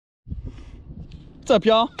What's up,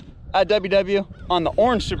 y'all? At WW on the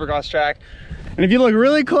orange Supercross track. And if you look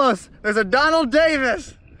really close, there's a Donald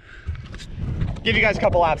Davis. Give you guys a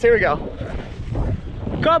couple laps. Here we go.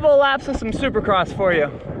 Couple laps of some Supercross for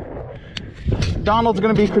you. Donald's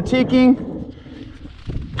gonna be critiquing.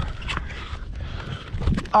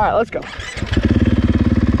 All right, let's go.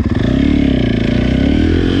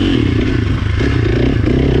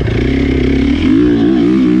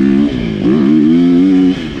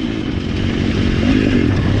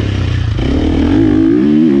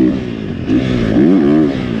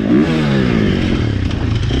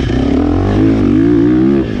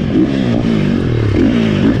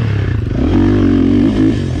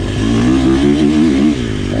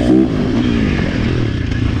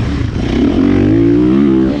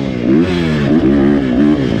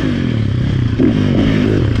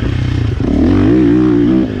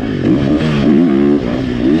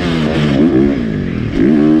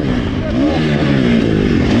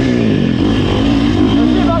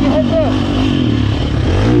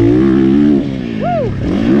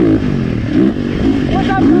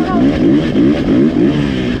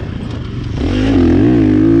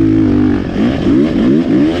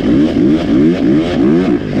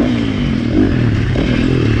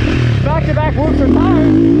 Back-to-back whoops are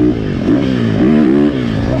tired.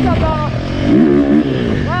 What's up, Donald?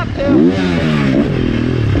 Lap 2.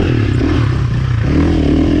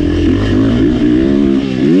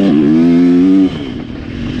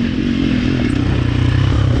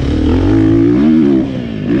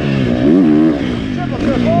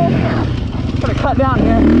 Triple. Gonna cut down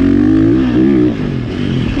here.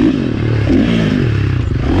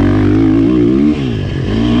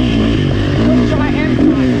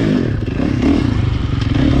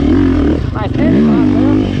 Nice incline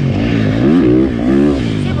there.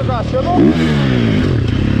 Supercross triple.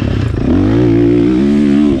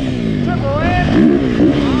 Triple in.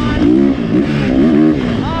 On.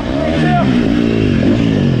 Off 22.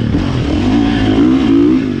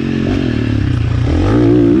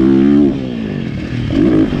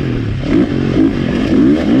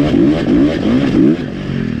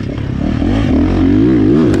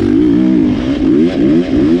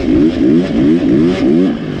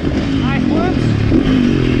 Nice whoops.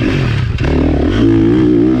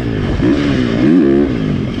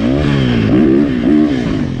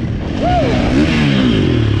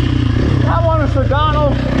 That one was for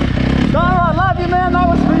Donald. Donald, I love you, man. That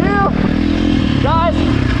was for you. Guys,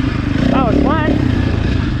 that was fun.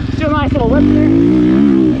 Let's do a nice little whip here.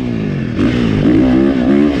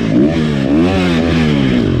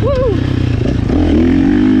 Woo!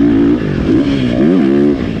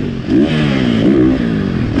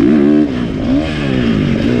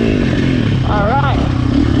 All right.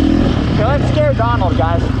 So let's scare Donald,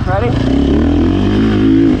 guys. Ready?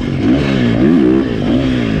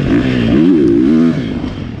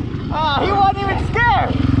 Oh, he wasn't even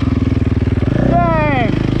scared. Dang.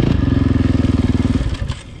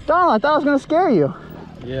 Donald, I thought I was gonna scare you.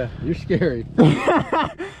 Yeah, you're scary.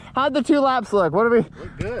 How'd the 2 laps look? What are we?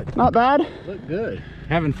 Look good. Not bad? Look good.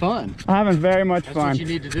 Having fun. Having very much That's fun. what you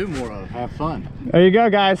need to do more of. Have fun. There you go,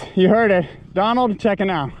 guys. You heard it. Donald checking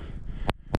out.